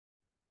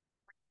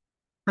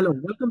Hello,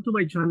 welcome to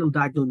my channel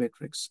Diagonal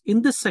Matrix.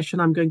 In this session,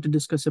 I'm going to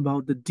discuss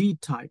about the D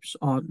types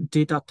or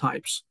data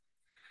types.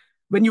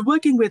 When you're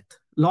working with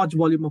large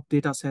volume of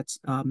data sets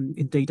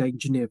in data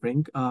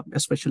engineering,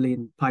 especially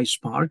in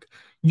PySpark,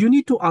 you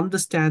need to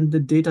understand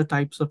the data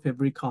types of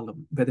every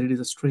column, whether it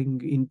is a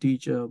string,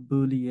 integer,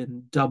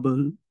 Boolean,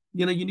 double.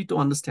 You need to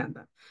understand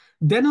that.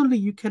 Then only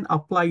you can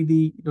apply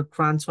the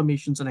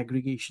transformations and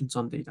aggregations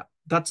on data.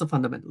 That's a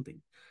fundamental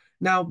thing.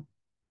 Now,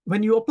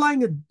 when you're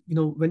applying it,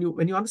 when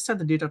you understand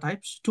the data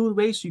types, two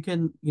ways you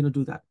can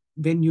do that.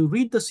 When you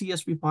read the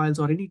CSV files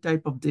or any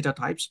type of data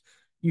types,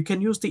 you can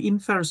use the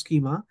infer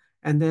schema,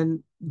 and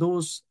then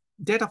those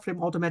data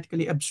frame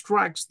automatically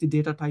abstracts the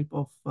data type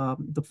of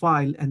the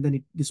file, and then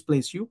it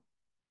displays you.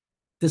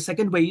 The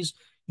second way is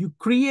you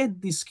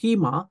create the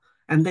schema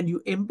and then you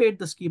embed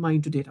the schema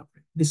into data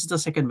frame. This is the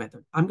second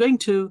method. I'm going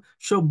to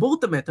show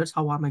both the methods.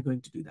 How am I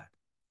going to do that?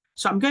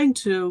 So I'm going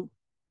to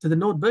the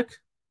notebook.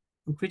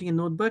 I'm creating a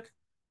notebook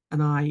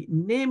and I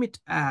name it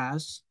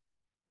as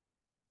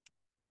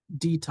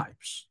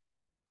dTypes.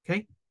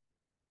 Okay.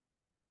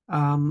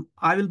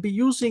 I will be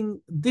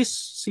using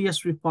this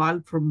CSV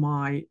file from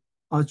my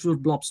Azure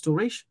Blob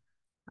storage,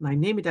 and I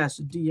name it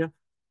as df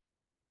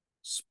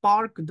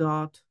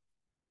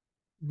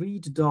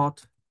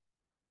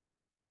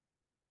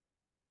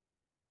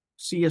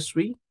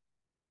spark.read.csv.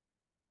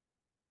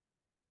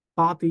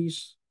 Path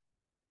is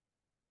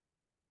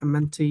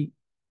empty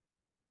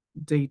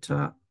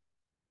data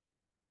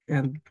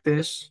and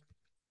this.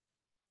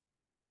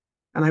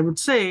 And I would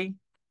say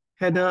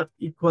header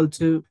equal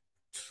to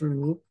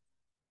true,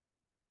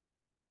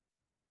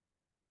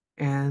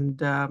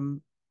 and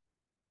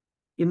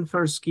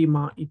infer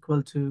schema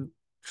equal to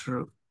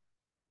true.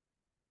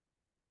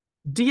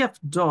 df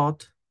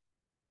dot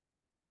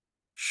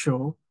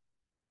show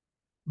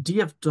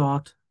df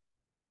dot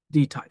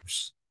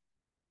dTypes.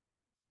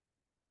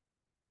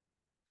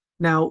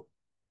 Now,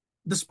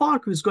 the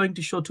Spark is going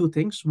to show two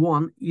things.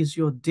 One is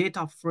your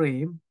data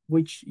frame,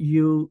 which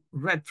you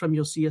read from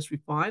your CSV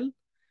file,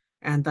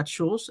 and that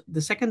shows.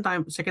 The second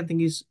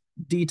thing is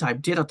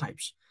dtype, data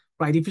types,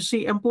 right? If you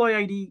see employee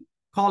ID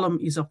column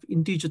is of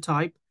integer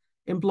type,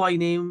 employee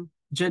name,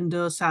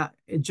 gender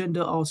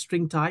or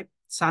string type,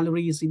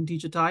 salary is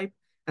integer type,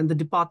 and the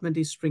department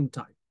is string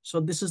type.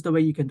 So this is the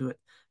way you can do it.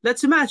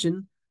 Let's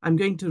imagine I'm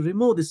going to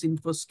remove this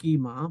info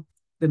schema.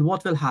 Then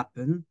what will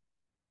happen?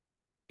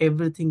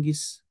 Everything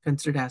is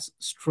considered as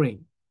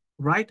string,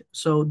 right?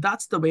 So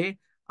that's the way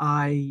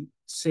I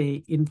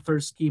say infer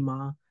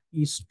schema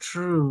is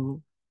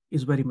true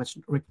is very much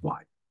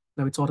required.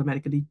 Now it's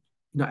automatically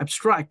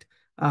abstract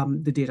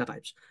the data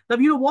types. Now,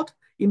 you know what?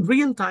 In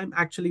real time,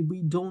 actually,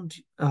 we don't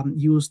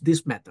use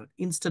this method.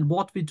 Instead,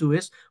 what we do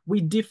is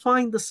we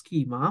define the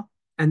schema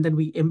and then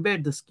we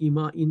embed the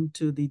schema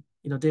into the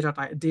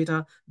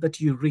data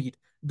that you read.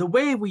 The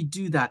way we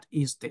do that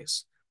is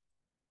this.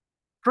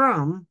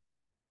 From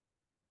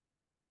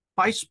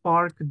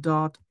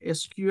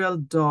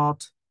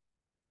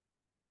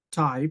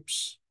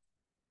PySpark.sql.types,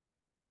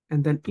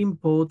 and then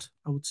import,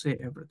 I would say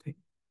everything.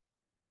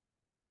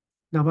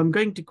 Now I'm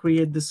going to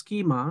create the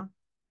schema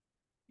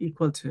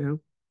equal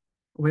to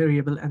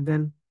variable and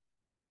then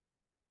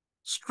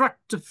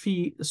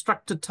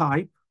struct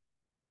type,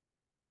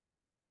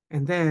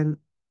 and then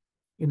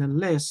in a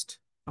list,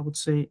 I would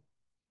say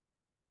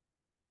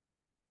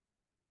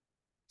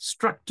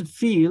struct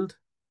field.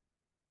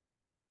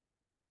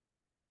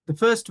 The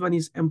first one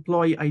is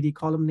employee ID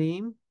column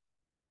name,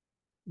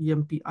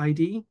 emp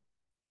ID,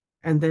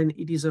 and then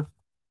it is a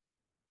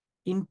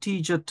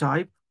integer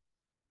type,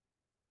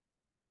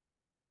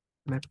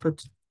 and I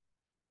put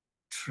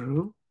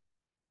true.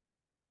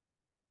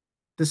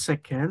 The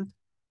second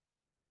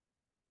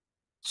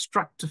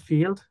struct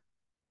field,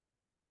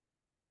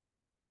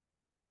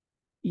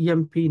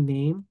 emp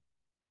name,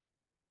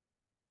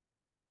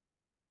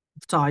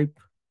 type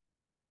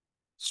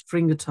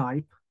string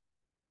type,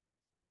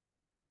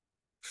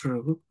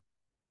 true.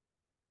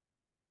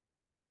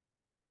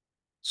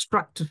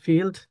 Struct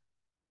field,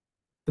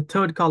 the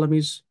third column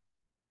is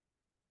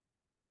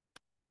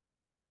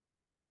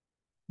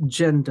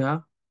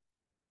gender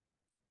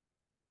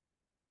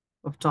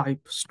of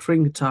type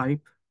string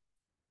type,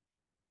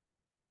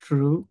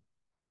 true.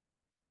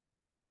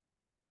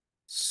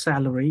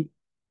 Salary,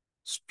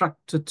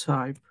 struct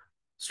type,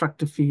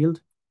 struct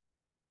field,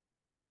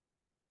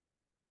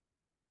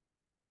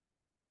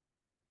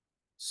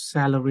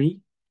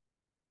 salary.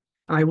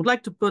 And I would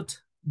like to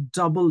put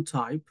double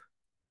type,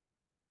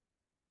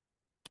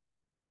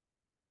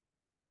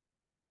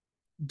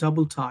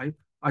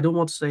 I don't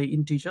want to say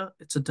integer,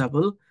 it's a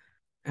double,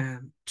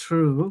 and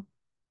true.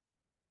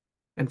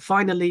 And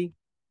finally,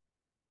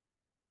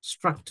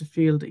 struct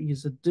field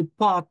is a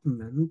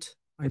department.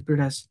 I put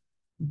as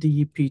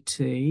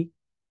DPT,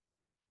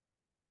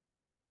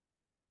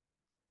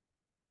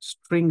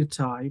 string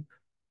type,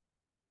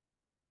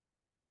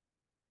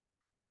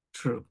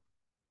 true.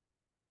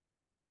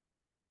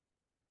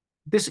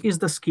 This is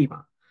the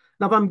schema.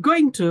 Now I'm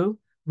going to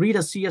read a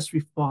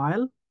CSV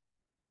file,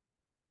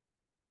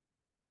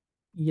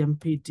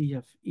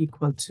 empdf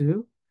equal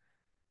to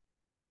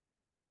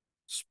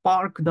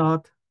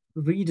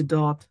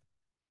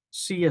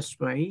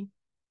spark.read.csv,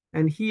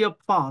 and here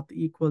path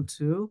equal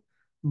to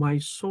my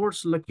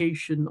source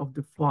location of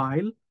the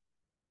file,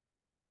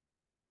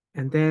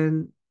 and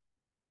then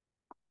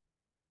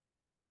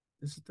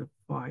this is the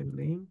file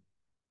name,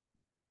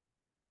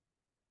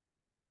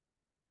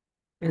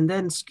 and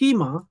then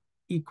schema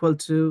equal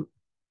to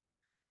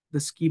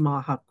the schema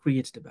I have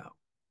created above.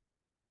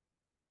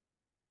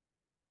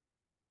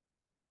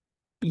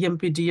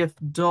 empdf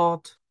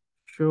dot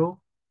show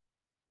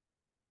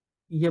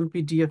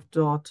empdf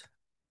dot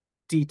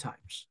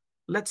dTypes.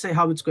 Let's say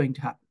how it's going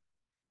to happen.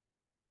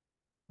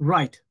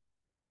 Right.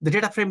 The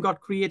data frame got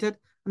created.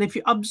 And if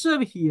you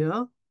observe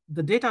here,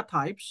 the data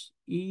types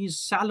is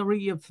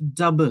salary of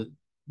double,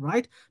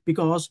 right?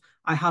 Because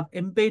I have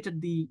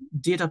embedded the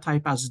data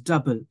type as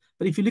double.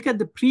 But if you look at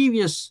the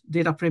previous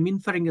data frame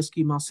inferring a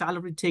schema,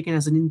 salary taken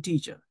as an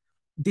integer.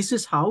 This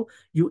is how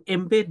you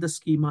embed the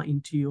schema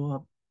into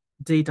your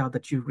data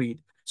that you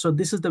read. So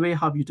this is the way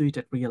how you do it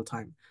at real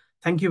time.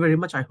 Thank you very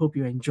much. I hope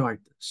you enjoyed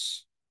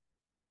this.